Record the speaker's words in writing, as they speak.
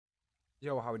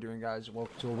Yo, how are we doing, guys?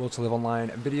 Welcome to a Will to Live Online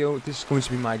video. This is going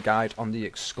to be my guide on the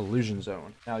exclusion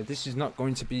zone. Now, this is not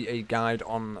going to be a guide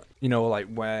on,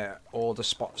 like where all the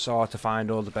spots are to find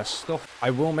all the best stuff.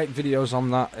 I will make videos on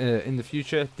that in the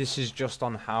future. This is just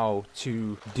on how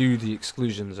to do the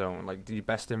exclusion zone, like the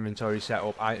best inventory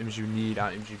setup, items you need,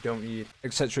 items you don't need,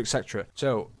 etc, etc.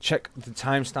 So, check the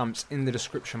timestamps in the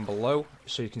description below,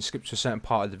 so you can skip to a certain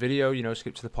part of the video,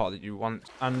 skip to the part that you want,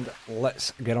 and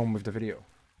let's get on with the video.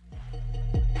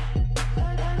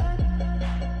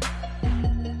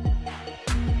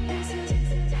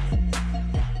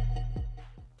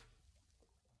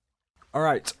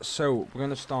 Alright, so we're going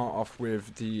to start off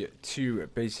with the two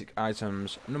basic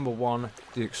items. Number one,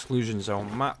 the exclusion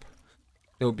zone map.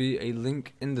 There'll be a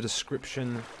link in the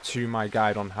description to my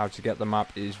guide on how to get the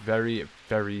map. It is very,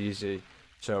 very easy.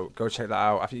 So go check that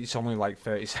out. I think it's only like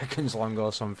 30 seconds long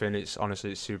or something. It's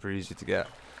honestly, it's super easy to get.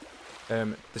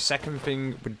 The second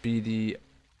thing would be the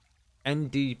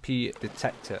NDP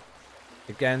detector.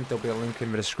 Again, there'll be a link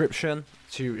in the description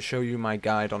to show you my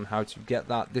guide on how to get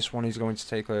that. This one is going to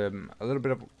take a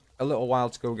little while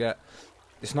to go get.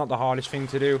 It's not the hardest thing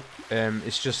to do.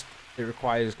 It's just it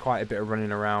requires quite a bit of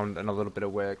running around and a little bit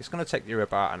of work. It's going to take you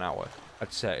about an hour,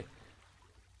 I'd say.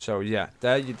 So yeah,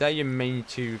 they're your main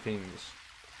two things.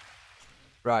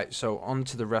 Right, so on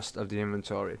to the rest of the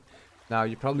inventory. Now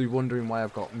you're probably wondering why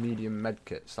I've got medium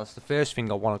medkits. That's the first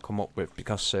thing I want to come up with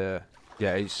because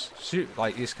yeah, it's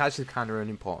actually kind of an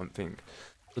important thing.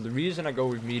 But the reason I go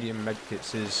with medium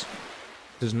medkits is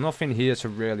there's nothing here to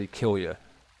really kill you.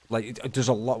 Like, there's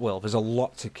a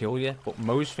lot to kill you, but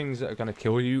most things that are going to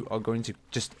kill you are going to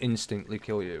just instantly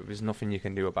kill you. There's nothing you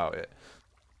can do about it.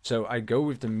 So I go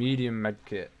with the medium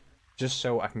medkit just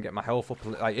so I can get my health up.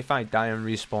 Like, if I die and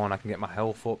respawn, I can get my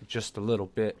health up just a little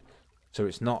bit. So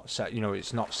it's not set,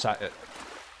 it's not set at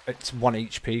it's 1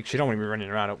 HP, because you don't want to be running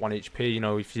around at 1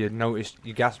 HP. If you notice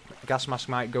your gas mask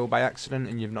might go by accident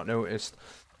and you've not noticed,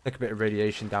 take a bit of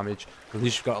radiation damage. At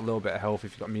least you've got a little bit of health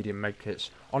if you've got medium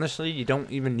medkits. Honestly, you don't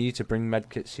even need to bring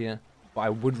medkits here, but I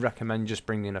would recommend just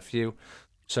bringing a few.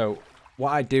 So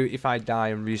what I do, if I die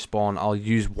and respawn, I'll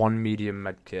use one medium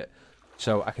medkit.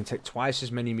 So I can take twice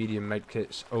as many medium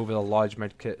medkits over the large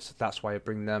medkits. That's why I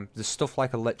bring them. There's stuff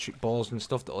like electric balls and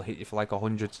stuff that'll hit you for like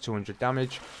 100 to 200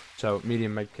 damage. So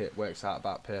medium medkit works out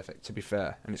about perfect, to be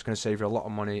fair. And it's going to save you a lot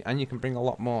of money. And you can bring a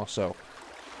lot more. So,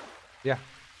 yeah.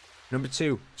 Number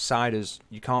two, ciders.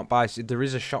 You can't buy... There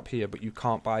is a shop here, but you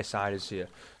can't buy ciders here.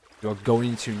 You're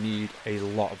going to need a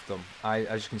lot of them.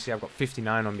 As you can see, I've got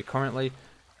 59 on me currently.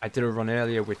 I did a run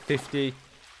earlier with 50.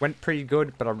 Went pretty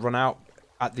good, but I run out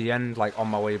at the end, like on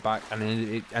my way back, and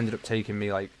it ended up taking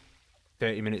me like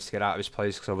 30 minutes to get out of this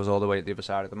place because I was all the way at the other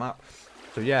side of the map.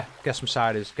 So yeah, get some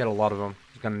ciders, get a lot of them.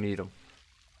 You're gonna need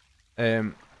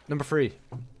them. Number three,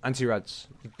 anti-rads.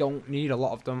 You don't need a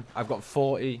lot of them. I've got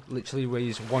 40, literally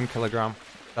weighs 1 kilogram.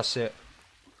 That's it.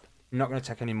 I'm not gonna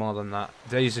take any more than that.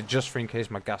 These are just for in case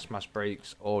my gas mask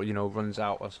breaks or runs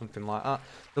out or something like that.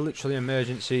 They're literally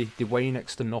emergency. They weigh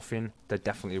next to nothing. They're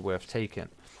definitely worth taking.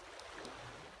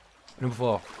 Number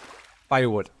four,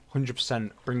 firewood,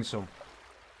 100%, bring some.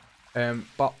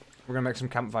 But we're going to make some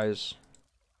campfires.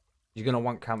 You're going to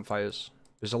want campfires.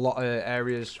 There's a lot of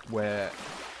areas where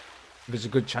there's a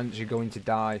good chance you're going to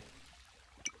die.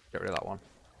 Get rid of that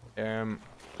one.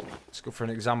 Let's go for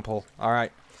an example.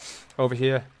 Alright, over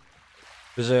here,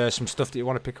 there's some stuff that you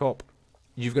want to pick up.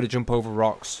 You've got to jump over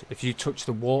rocks. If you touch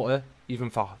the water,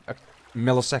 even for a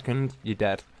millisecond, you're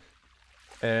dead.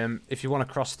 If you want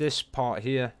to cross this part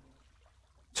here,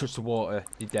 touch the water,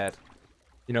 you're dead.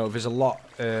 There's a lot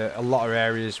of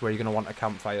areas where you're going to want a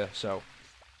campfire, so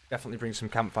definitely bring some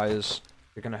campfires.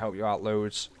 They're going to help you out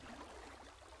loads.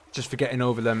 Just for getting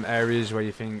over them areas where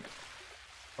you think,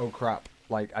 oh crap,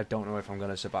 like, I don't know if I'm going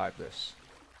to survive this.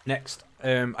 Next,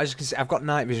 as you can see, I've got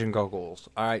night vision goggles.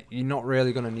 Alright, you're not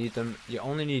really going to need them. You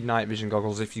only need night vision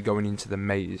goggles if you're going into the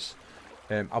maze.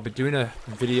 I'll be doing a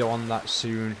video on that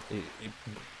soon. It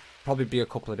probably be a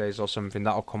couple of days or something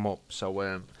that'll come up. So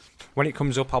when it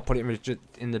comes up, I'll put it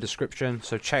in the description.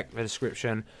 So check the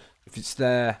description. If it's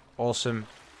there, awesome.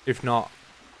 If not,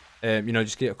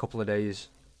 just get a couple of days.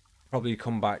 Probably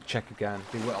come back, check again.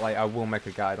 I will make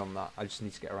a guide on that. I just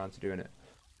need to get around to doing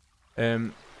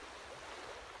it.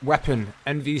 Weapon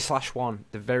NV/1,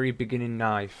 the very beginning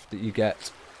knife that you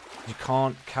get. You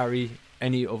can't carry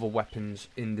any other weapons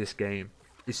in this game.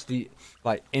 It's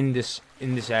in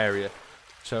this area.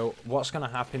 So what's going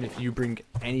to happen if you bring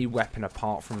any weapon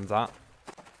apart from that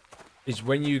is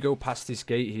when you go past this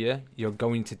gate here, you're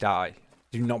going to die.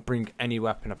 Do not bring any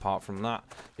weapon apart from that.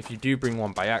 If you do bring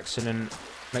one by accident,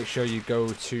 make sure you go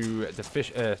to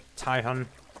the Taihan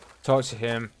talk to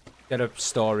him, get a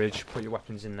storage, put your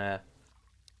weapons in there.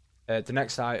 The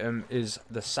next item is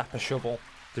the sapper shovel.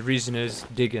 The reason is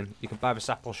digging. You can buy the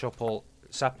sapper shovel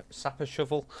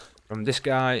from this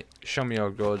guy. Show me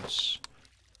your goods.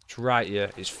 It's right here.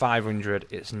 It's 500.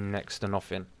 It's next to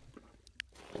nothing.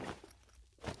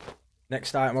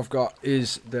 Next item I've got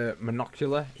is the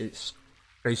monocular. It's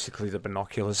basically the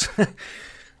binoculars.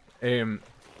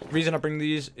 Reason I bring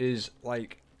these is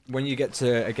like when you get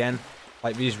to again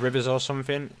like these rivers or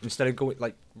something, instead of going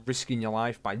like risking your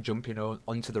life by jumping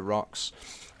onto the rocks,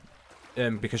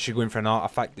 because you're going for an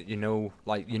artifact that you know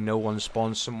one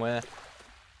spawns somewhere,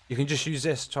 you can just use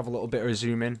this to have a little bit of a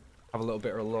zoom in, have a little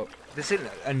bit of a look. This isn't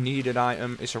a needed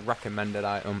item, it's a recommended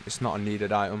item. It's not a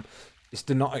needed item.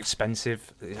 They're not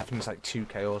expensive. I think it's like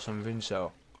 2k or something,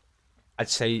 so I'd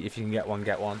say if you can get one,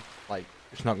 get one. Like,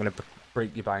 it's not going to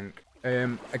break your bank.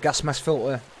 A gas mask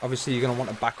filter. Obviously, you're going to want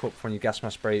a backup when your gas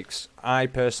mask breaks. I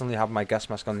personally have my gas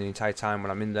mask on the entire time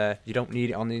when I'm in there. You don't need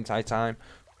it on the entire time,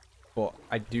 but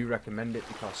I do recommend it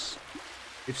because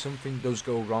if something does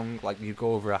go wrong, like you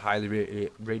go over a highly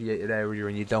radiated area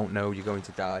and you don't know, you're going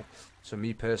to die. So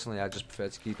me personally, I just prefer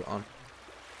to keep it on.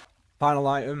 Final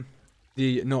item.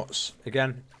 The nuts,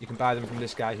 again, you can buy them from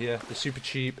this guy here. They're super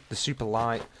cheap, they're super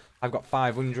light. I've got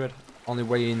 500, only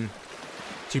weighing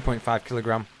 2.5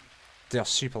 kilogram. They are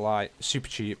super light, super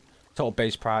cheap. Total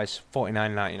base price,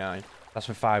 $49.99. That's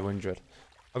for 500.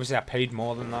 Obviously, I paid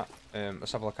more than that.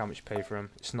 Let's have a look how much you pay for them.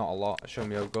 It's not a lot. Show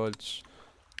me your goods.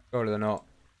 Go to the nut.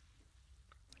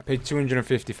 I paid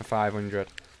 250 for 500.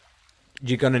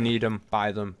 You're gonna need them. Buy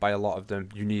a lot of them.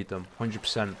 You need them,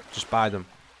 100%. Just buy them.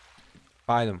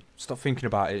 Buy them. Stop thinking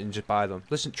about it and just buy them.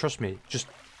 Listen, trust me. Just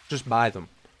buy them.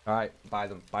 Alright? Buy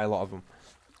them. Buy a lot of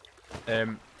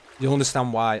them. You'll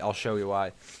understand why. I'll show you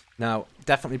why. Now,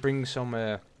 definitely bring some,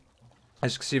 as you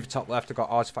can see at the top left, I've got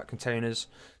artifact containers.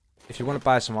 If you want to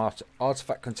buy some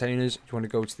artifact containers, you want to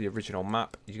go to the original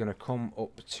map. You're going to come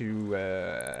up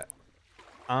to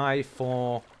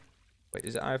I4. Wait,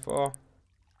 is it I4?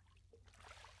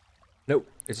 Nope,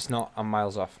 it's not. I'm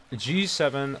miles off.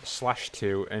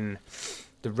 G7/2 and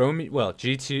the roaming. Well,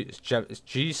 G2 it's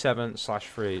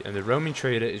G7/3 and the roaming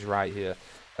trader is right here.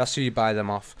 That's who you buy them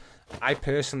off. I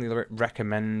personally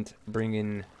recommend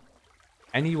bringing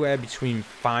anywhere between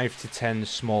 5 to 10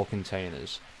 small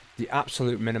containers. The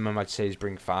absolute minimum I'd say is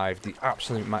bring 5. The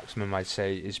absolute maximum I'd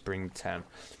say is bring 10.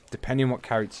 Depending on what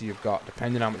character you've got,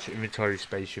 depending on how much inventory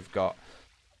space you've got.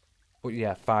 But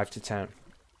yeah, 5 to 10.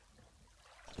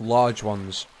 Large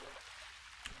ones,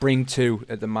 bring 2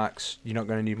 at the max. You're not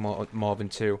going to need more than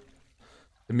 2.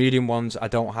 The medium ones, I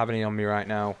don't have any on me right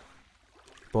now,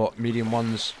 but medium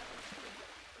ones,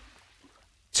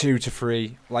 2 to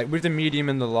 3. Like with the medium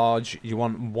and the large, you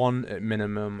want 1 at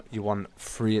minimum, you want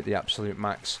 3 at the absolute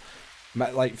max.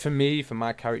 Like for me, for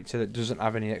my character that doesn't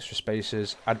have any extra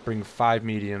spaces, I'd bring 5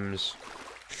 mediums,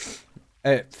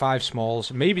 5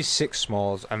 smalls, maybe 6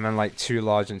 smalls, and then like 2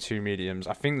 large and 2 mediums.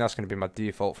 I think that's going to be my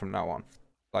default from now on.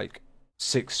 Like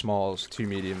 6 smalls, 2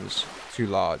 mediums, 2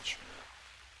 large.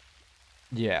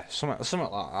 Yeah, something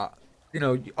like that. You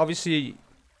know, obviously,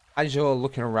 as you're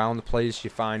looking around the place,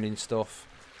 you're finding stuff.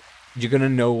 You're going to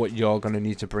know what you're going to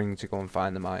need to bring to go and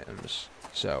find them items.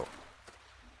 So,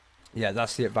 yeah,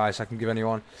 that's the advice I can give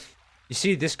anyone. You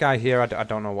see this guy here, I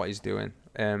don't know what he's doing.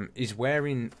 He's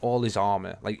wearing all his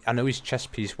armor. Like, I know his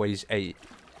chest piece weighs 8.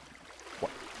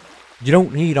 What? You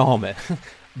don't need armor.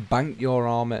 Bank your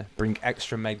armor. Bring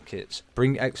extra med kits.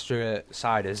 Bring extra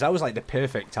ciders. That was like the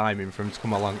perfect timing for him to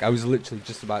come along. I was literally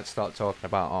just about to start talking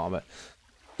about armor.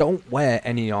 Don't wear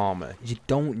any armor. You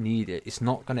don't need it. It's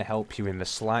not going to help you in the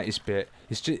slightest bit.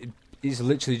 It's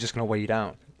literally just going to weigh you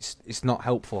down. It's not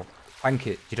helpful. Bank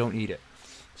it. You don't need it.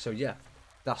 So yeah,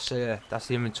 that's the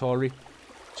inventory.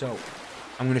 So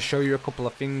I'm going to show you a couple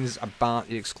of things about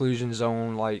the exclusion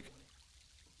zone, like,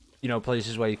 you know,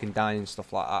 places where you can die and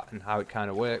stuff like that, and how it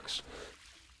kind of works.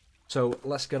 So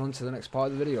let's get on to the next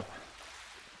part of the video.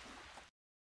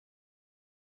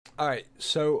 Alright,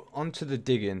 so onto the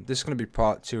digging. This is going to be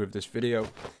part 2 of this video.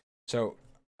 So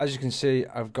as you can see,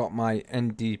 I've got my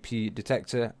NDP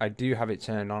detector. I do have it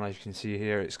turned on. As you can see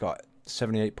here, it's got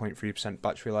 78.3%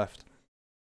 battery left.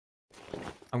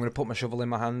 I'm going to put my shovel in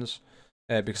my hands.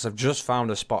 Because I've just found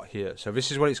a spot here. So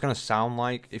this is what it's going to sound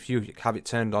like if you have it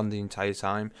turned on the entire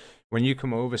time. When you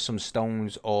come over some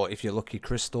stones, or if you're lucky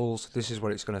crystals, this is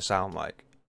what it's going to sound like.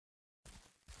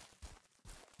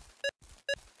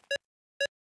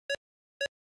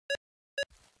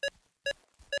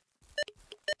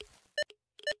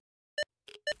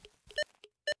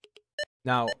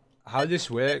 Now, how this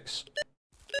works,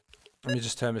 let me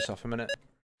just turn this off a minute.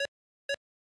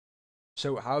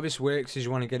 So how this works is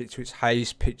you want to get it to its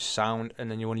highest pitch sound,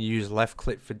 and then you want to use left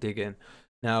click for digging.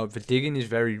 Now the digging is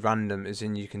very random, as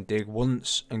in you can dig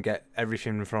once and get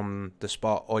everything from the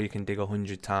spot, or you can dig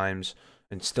 100 times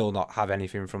and still not have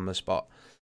anything from the spot.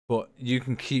 But you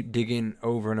can keep digging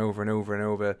over and over and over and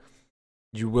over.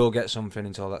 You will get something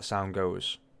until that sound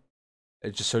goes.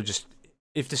 Just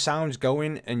if the sound's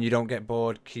going and you don't get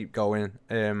bored, keep going.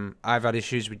 I've had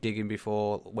issues with digging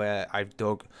before where I've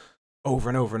dug over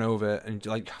and over and over and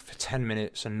like for 10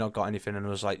 minutes and not got anything, and I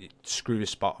was like, screw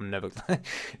this spot, I'm never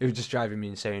it was just driving me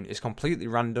insane. It's completely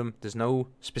random. There's no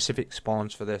specific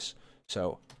spawns for this.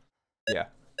 So yeah.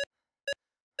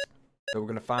 So we're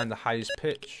gonna find the highest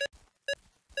pitch.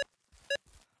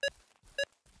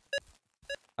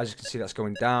 As you can see, that's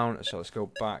going down, so let's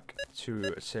go back to,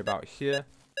 let's say, about here.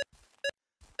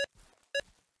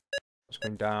 It's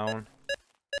going down.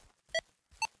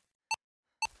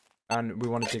 And we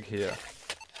want to dig here.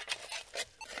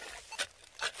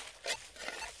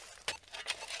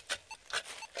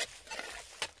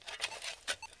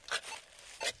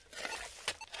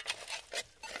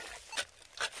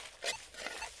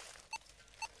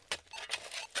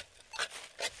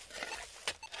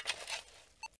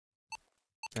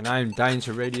 And I am dying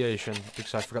to radiation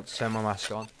because I forgot to turn my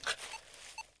mask on.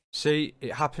 See,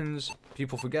 it happens.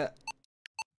 People forget.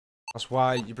 That's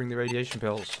why you bring the radiation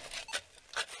pills.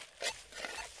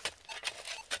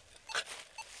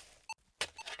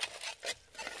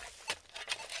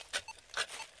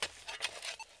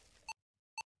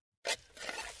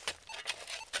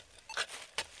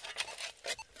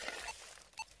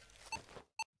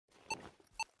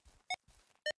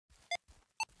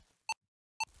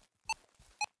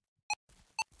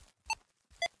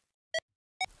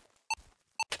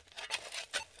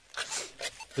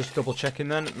 Just double checking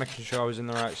then, making sure I was in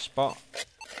the right spot.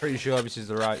 Pretty sure this is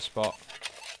the right spot.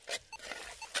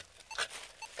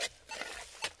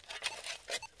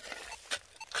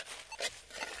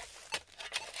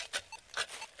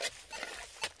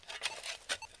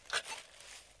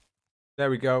 There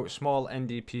we go, small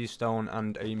NDP stone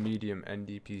and a medium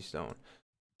NDP stone.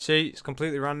 See, it's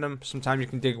completely random. Sometimes you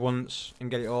can dig once and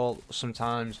get it all.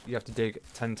 Sometimes you have to dig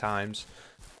 10 times.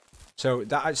 So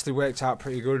that actually worked out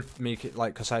pretty good. Make it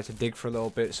like, because I had to dig for a little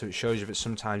bit, so it shows you that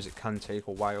sometimes it can take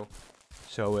a while.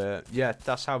 So yeah,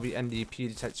 that's how the NDP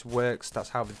detector works. That's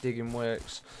how the digging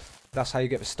works. That's how you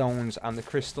get the stones and the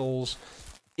crystals.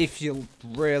 If you're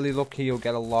really lucky, you'll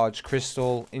get a large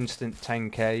crystal, instant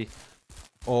 10k.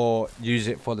 Or use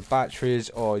it for the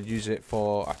batteries, or use it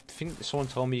for, I think someone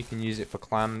told me you can use it for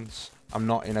clans. I'm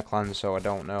not in a clan, so I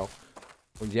don't know.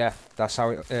 But yeah, that's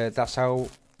how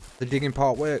the digging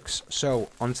part works. So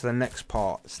on to the next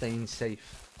part, staying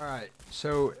safe. Alright,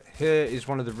 so here is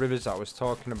one of the rivers that I was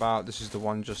talking about. This is the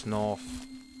one just north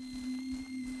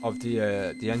of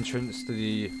the entrance to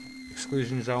the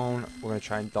exclusion zone. We're going to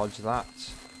try and dodge that.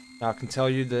 Now I can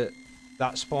tell you that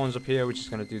that spawns up here, which is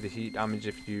going to do the heat damage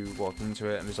if you walk into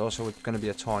it. And there's also going to be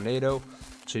a tornado,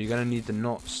 so you're going to need the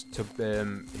nuts to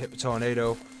hit the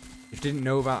tornado. If you didn't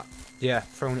know that, yeah,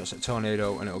 throw nuts at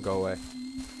tornado and it'll go away.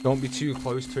 Don't be too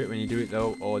close to it when you do it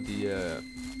though, or the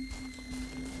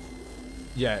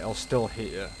yeah, it'll still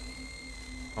hit you.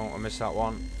 Oh, I missed that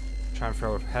one. Try and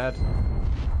throw it ahead.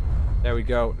 There we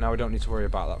go. Now we don't need to worry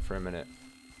about that for a minute.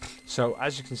 So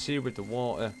as you can see with the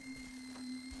water,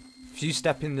 if you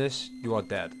step in this, you are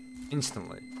dead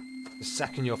instantly. The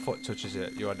second your foot touches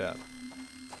it, you are dead.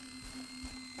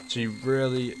 So you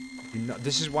really,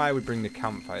 this is why we bring the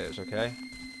campfires, okay?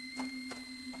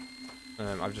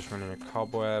 I've just run in a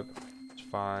cobweb. It's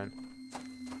fine.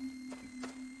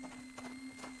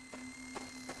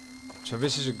 So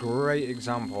this is a great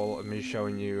example of me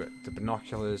showing you the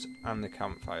binoculars and the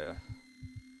campfire.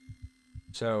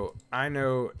 So I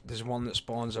know there's one that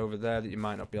spawns over there that you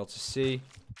might not be able to see.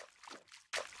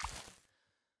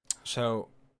 So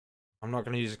I'm not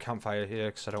going to use a campfire here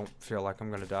because I don't feel like I'm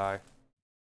going to die.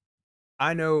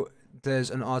 I know there's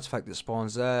an artifact that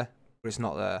spawns there, but it's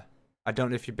not there. I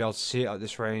don't know if you'll be able to see it at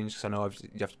this range because I know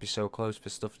you have to be so close for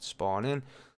stuff to spawn in.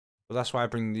 But that's why I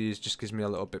bring these, just gives me a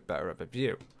little bit better of a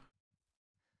view.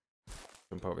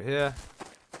 Jump over here.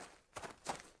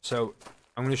 So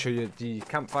I'm going to show you the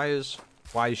campfires,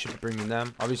 why you should be bringing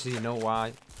them. Obviously you know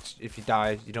why. If you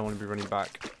die, you don't want to be running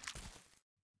back.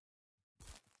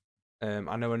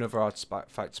 I know another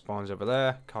artifact spawns over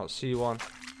there. Can't see one.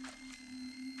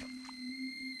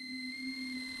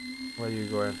 Where are you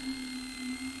going?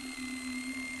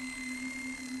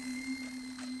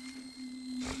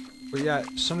 But yeah,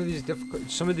 some of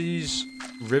these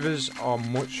rivers are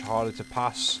much harder to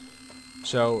pass.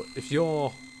 So if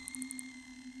you're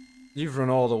you've run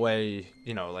all the way,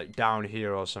 you know, like down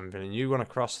here or something, and you run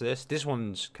across this. This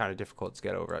one's kind of difficult to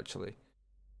get over, actually.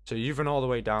 So you've run all the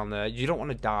way down there. You don't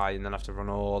want to die and then have to run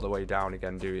all the way down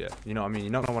again, do you? You know what I mean?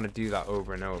 You're not going to want to do that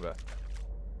over and over.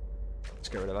 Let's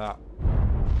get rid of that.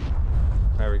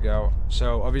 There we go.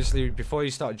 So, obviously, before you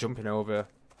start jumping over,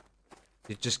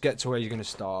 you just get to where you're going to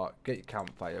start. Get your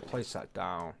campfire. Place that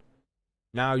down.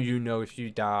 Now you know if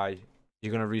you die,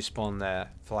 you're going to respawn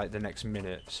there for, like, the next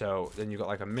minute. So, then you've got,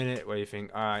 like, a minute where you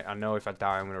think, alright, I know if I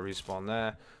die, I'm going to respawn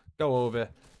there. Go over.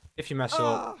 If you mess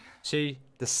up, see,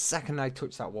 the second I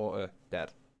touch that water,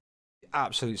 dead.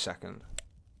 Absolute second.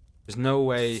 There's no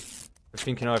way of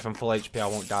thinking, oh, if I'm full HP, I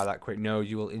won't die that quick. No,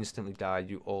 you will instantly die.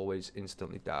 You always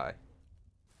instantly die.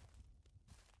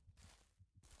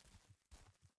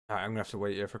 Alright, I'm going to have to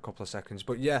wait here for a couple of seconds.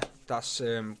 But yeah, that's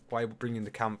why we're bringing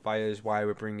the campfires, why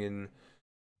we're bringing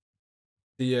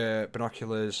the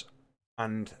binoculars,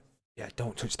 and yeah,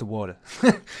 don't touch the water.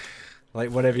 Like,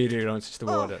 whatever you do, don't touch the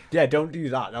water. Yeah, don't do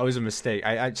that. That was a mistake.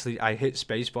 I hit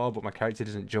spacebar, but my character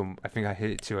doesn't jump. I think I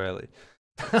hit it too early.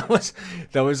 That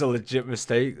was a legit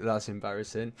mistake. That's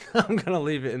embarrassing. I'm going to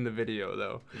leave it in the video,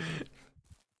 though.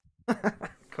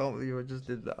 Can't believe I just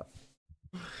did that.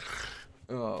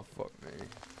 Oh, fuck me.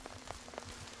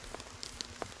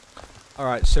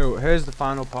 Alright, so here's the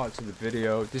final part of the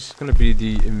video. This is going to be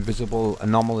the invisible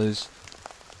anomalies.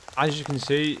 As you can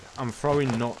see, I'm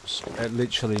throwing nuts at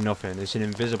literally nothing. It's an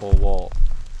invisible wall.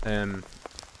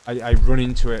 I run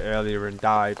into it earlier and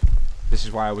died. This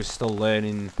is why I was still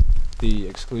learning the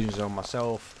exclusion zone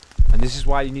myself. And this is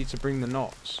why you need to bring the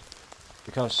nuts.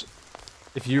 Because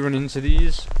if you run into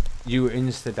these, you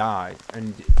insta-die.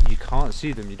 And you can't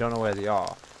see them. You don't know where they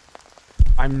are.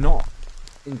 I'm not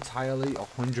entirely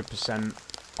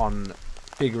 100% on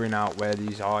figuring out where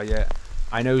these are yet.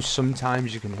 I know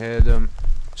sometimes you can hear them.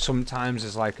 Sometimes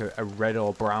there's like a red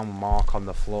or brown mark on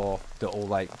the floor that will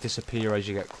like disappear as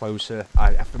you get closer.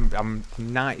 I'm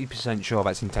 90% sure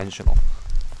that's intentional.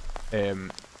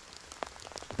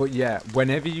 But yeah,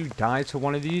 whenever you die to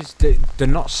one of these, they're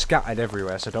not scattered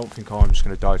everywhere. So don't think, oh, I'm just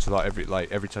gonna die to that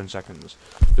every 10 seconds.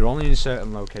 They're only in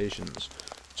certain locations.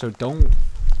 So don't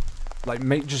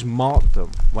just mark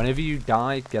them. Whenever you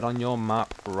die, get on your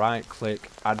map, right click,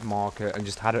 add marker, and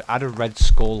just add a red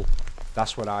skull.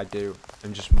 That's what I do,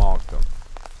 and just mark them.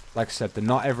 Like I said, they're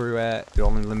not everywhere, they're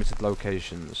only limited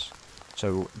locations.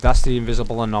 So that's the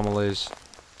invisible anomalies,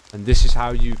 and this is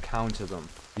how you counter them.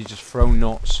 You just throw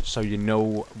nuts so you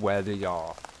know where they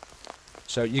are.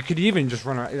 So you could even just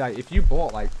run around, like if you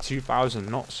bought like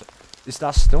 2,000 nuts,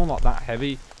 that's still not that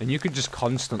heavy, and you could just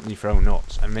constantly throw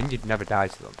nuts, and then you'd never die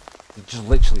to them. You just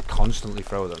literally constantly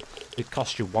throw them. It'd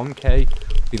cost you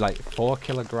 1k, be like 4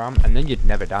 kilogram, and then you'd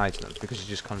never die to them because you're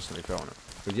just constantly throwing them.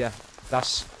 But yeah,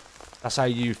 that's how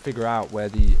you figure out where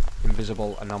the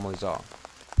invisible anomalies are.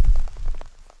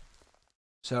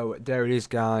 So there it is,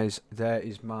 guys. There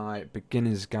is my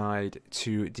beginner's guide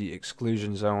to the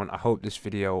exclusion zone. I hope this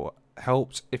video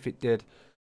helped. If it did,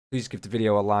 please give the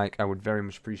video a like. I would very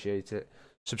much appreciate it.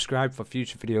 Subscribe for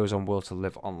future videos on Will to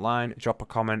Live Online. Drop a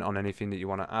comment on anything that you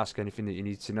want to ask, anything that you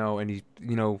need to know, any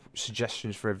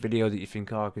suggestions for a video that you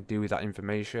think, oh, I could do with that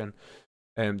information.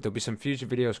 There'll be some future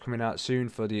videos coming out soon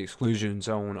for the Exclusion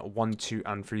Zone 1, 2,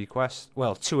 and 3 quests.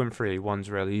 Well, 2 and 3.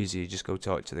 1's really easy. You just go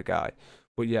talk to the guy.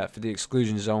 But yeah, for the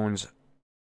Exclusion Zones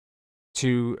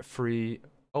 2, 3.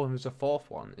 Oh, and there's a 4th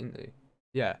one, isn't there?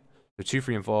 Yeah. So 2,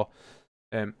 3, and 4.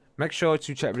 Make sure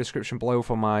to check the description below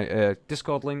for my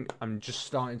Discord link. I'm just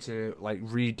starting to like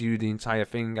redo the entire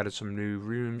thing. Added some new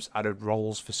rooms, added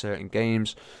roles for certain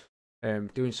games.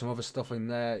 Doing some other stuff in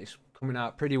there. It's coming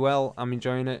out pretty well. I'm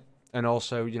enjoying it. And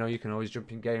also, you can always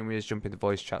jump in game areas, jump into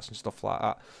voice chats and stuff like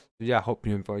that. So yeah, I hope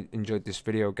you enjoyed this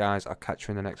video, guys. I'll catch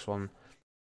you in the next one.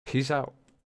 Peace out.